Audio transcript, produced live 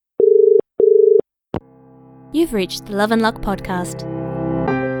You've reached the Love and Luck podcast.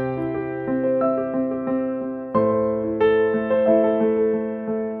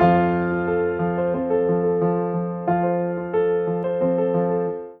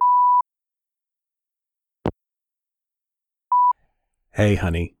 Hey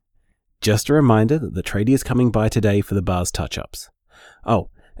honey, just a reminder that the tradie is coming by today for the bar's touch-ups. Oh,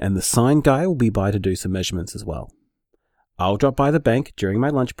 and the sign guy will be by to do some measurements as well. I'll drop by the bank during my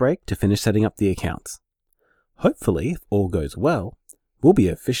lunch break to finish setting up the accounts. Hopefully, if all goes well, we'll be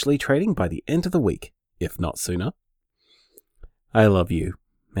officially trading by the end of the week, if not sooner. I love you,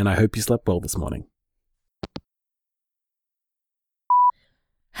 and I hope you slept well this morning.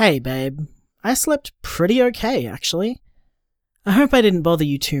 Hey babe, I slept pretty okay actually. I hope I didn't bother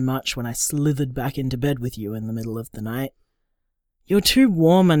you too much when I slithered back into bed with you in the middle of the night. You're too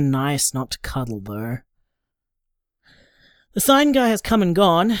warm and nice not to cuddle though. The sign guy has come and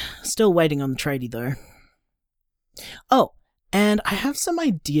gone, still waiting on the tradie though. Oh, and I have some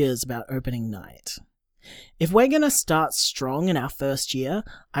ideas about opening night. If we're gonna start strong in our first year,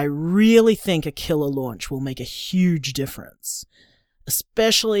 I really think a killer launch will make a huge difference.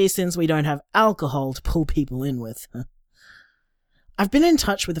 Especially since we don't have alcohol to pull people in with. I've been in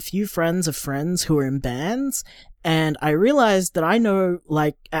touch with a few friends of friends who are in bands, and I realized that I know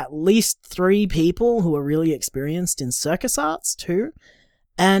at least 3 people who are really experienced in circus arts too,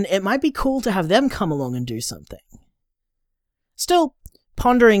 and it might be cool to have them come along and do something. Still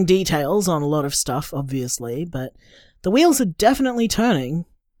pondering details on a lot of stuff, obviously, but the wheels are definitely turning.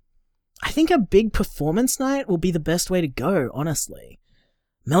 I think a big performance night will be the best way to go, honestly.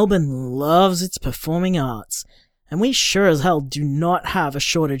 Melbourne loves its performing arts, and we sure as hell do not have a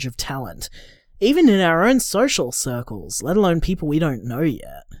shortage of talent, even in our own social circles, let alone people we don't know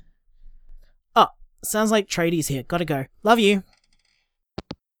yet. Oh, sounds like tradie's here. Gotta go. Love you.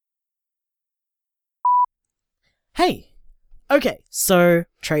 Hey. Okay, so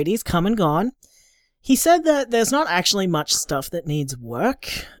tradie's come and gone. He said that there's not actually much stuff that needs work,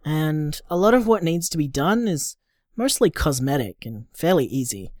 and a lot of what needs to be done is mostly cosmetic and fairly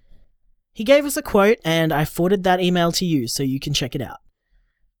easy. He gave us a quote, and I forwarded that email to you so you can check it out.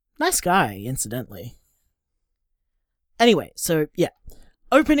 Nice guy, incidentally. Anyway, so yeah,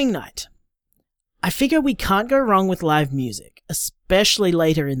 opening night. I figure we can't go wrong with live music, especially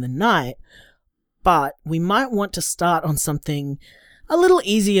later in the night, but we might want to start on something a little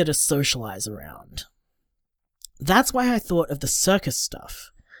easier to socialize around. That's why I thought of the circus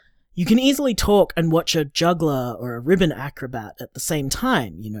stuff. You can easily talk and watch a juggler or a ribbon acrobat at the same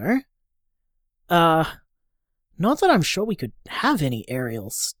time, you know? Not that I'm sure we could have any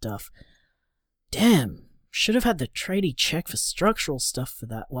aerial stuff. Damn, should have had the tradie check for structural stuff for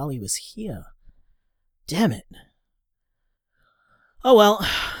that while he was here. Damn it. Oh well,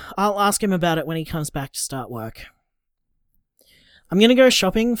 I'll ask him about it when he comes back to start work. I'm gonna go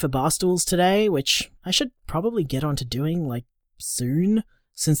shopping for bar stools today, which I should probably get onto doing, soon,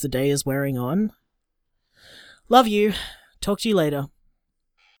 since the day is wearing on. Love you. Talk to you later.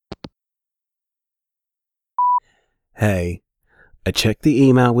 Hey, I checked the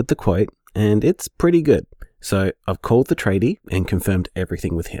email with the quote, and it's pretty good, so I've called the tradie and confirmed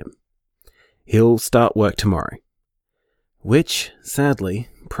everything with him. He'll start work tomorrow. Which, sadly,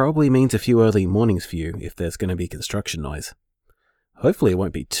 probably means a few early mornings for you if there's going to be construction noise. Hopefully it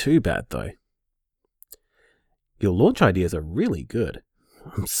won't be too bad, though. Your launch ideas are really good.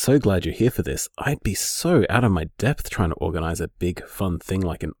 I'm so glad you're here for this. I'd be so out of my depth trying to organize a big, fun thing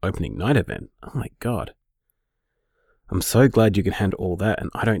like an opening night event. Oh my god. I'm so glad you can handle all that and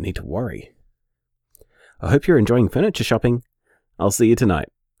I don't need to worry. I hope you're enjoying furniture shopping. I'll see you tonight.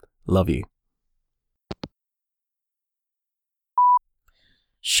 Love you.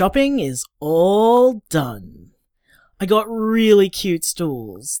 Shopping is all done. I got really cute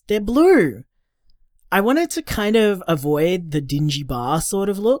stools. They're blue. I wanted to kind of avoid the dingy bar sort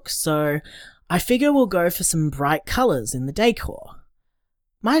of look, so I figure we'll go for some bright colours in the decor.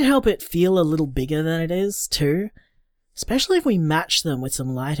 Might help it feel a little bigger than it is, too, especially if we match them with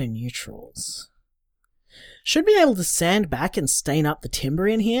some lighter neutrals. Should be able to sand back and stain up the timber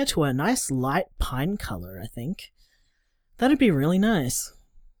in here to a nice light pine colour, I think. That'd be really nice.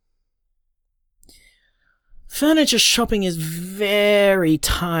 Furniture shopping is very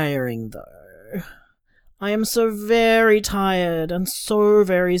tiring, though. I am so very tired and so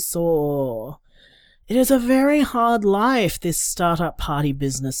very sore. It is a very hard life, this startup party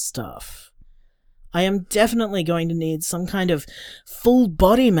business stuff. I am definitely going to need some kind of full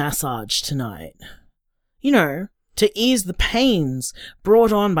body massage tonight. You know, to ease the pains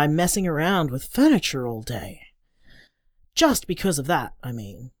brought on by messing around with furniture all day. Just because of that, I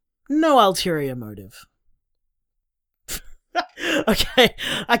mean. No ulterior motive. Okay,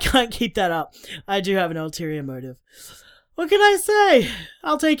 I can't keep that up. I do have an ulterior motive. What can I say?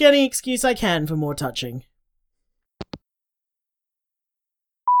 I'll take any excuse I can for more touching.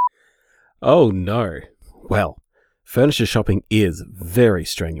 Oh no. Well, furniture shopping is very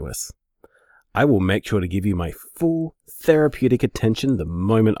strenuous. I will make sure to give you my full therapeutic attention the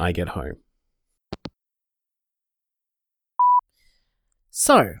moment I get home.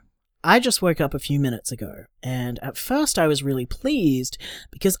 So, I just woke up a few minutes ago, and at first I was really pleased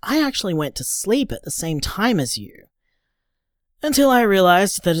because I actually went to sleep at the same time as you. Until I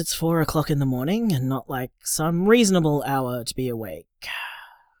realized that it's 4 o'clock in the morning and not like some reasonable hour to be awake.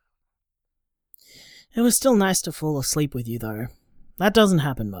 It was still nice to fall asleep with you though. That doesn't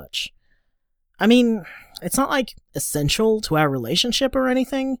happen much. I mean, it's not like essential to our relationship or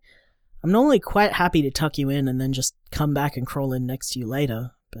anything. I'm normally quite happy to tuck you in and then just come back and crawl in next to you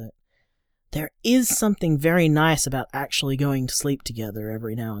later, but there is something very nice about actually going to sleep together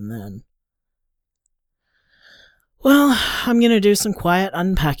every now and then. Well, I'm gonna do some quiet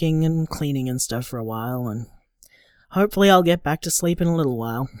unpacking and cleaning and stuff for a while, and hopefully I'll get back to sleep in a little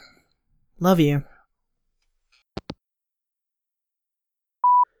while. Love you.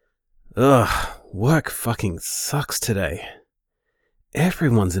 Ugh, work fucking sucks today.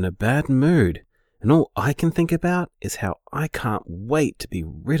 Everyone's in a bad mood, and all I can think about is how I can't wait to be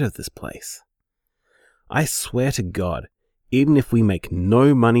rid of this place. I swear to God, even if we make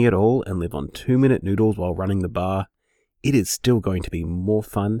no money at all and live on 2-minute noodles while running the bar, it is still going to be more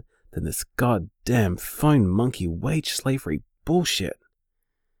fun than this goddamn phone monkey wage slavery bullshit.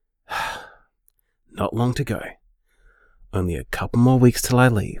 Not long to go. Only a couple more weeks till I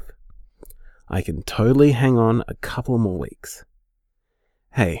leave. I can totally hang on a couple more weeks.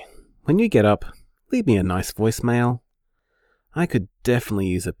 Hey, when you get up, leave me a nice voicemail. I could definitely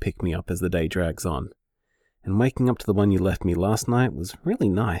use a pick-me-up as the day drags on, and waking up to the one you left me last night was really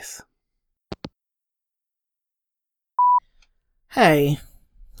nice. Hey,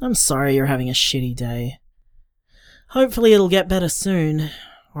 I'm sorry you're having a shitty day. Hopefully it'll get better soon,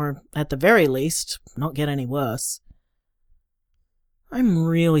 or at the very least, not get any worse. I'm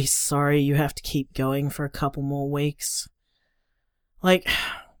really sorry you have to keep going for a couple more weeks. Like,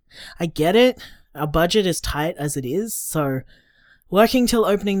 I get it, our budget is tight as it is, so working till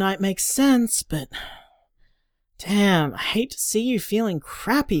opening night makes sense, but damn, I hate to see you feeling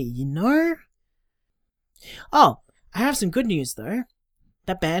crappy, you know? Oh, I have some good news though.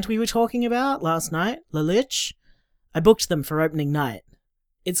 That band we were talking about last night, Lalich, I booked them for opening night.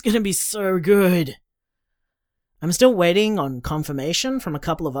 It's gonna be so good. I'm still waiting on confirmation from a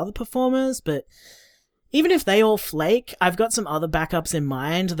couple of other performers, but even if they all flake, I've got some other backups in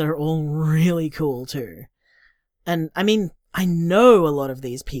mind that are all really cool too. And I mean, I know a lot of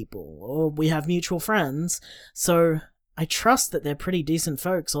these people, or we have mutual friends, so I trust that they're pretty decent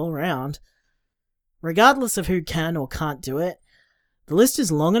folks all around. Regardless of who can or can't do it, the list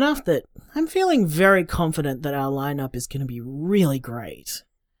is long enough that I'm feeling very confident that our lineup is going to be really great.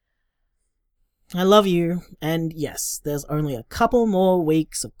 I love you, and yes, there's only a couple more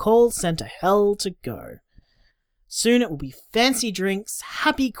weeks of call center hell to go. Soon it will be fancy drinks,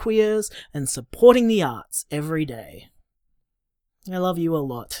 happy queers, and supporting the arts every day. I love you a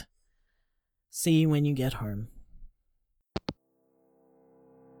lot. See you when you get home.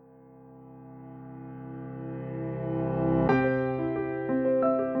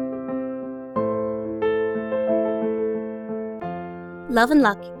 Love and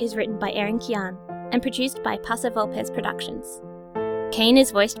Luck is written by Erin Kian and produced by Paso Volpez Productions. Kane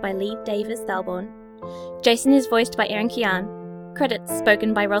is voiced by Lee Davis Thalborn. Jason is voiced by Erin Kian. Credits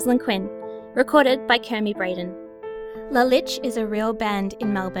spoken by Rosalind Quinn. Recorded by Kermie Braden. Lalich is a real band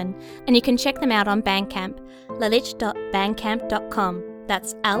in Melbourne, and you can check them out on Bandcamp, lalich.bandcamp.com.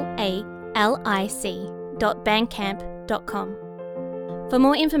 That's LALIC.bandcamp.com. For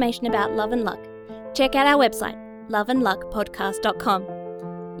more information about Love and Luck, check out our website,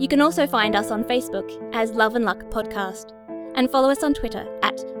 loveandluckpodcast.com. You can also find us on Facebook as Love and Luck Podcast, and follow us on Twitter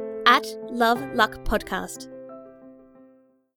at Love Luck Podcast.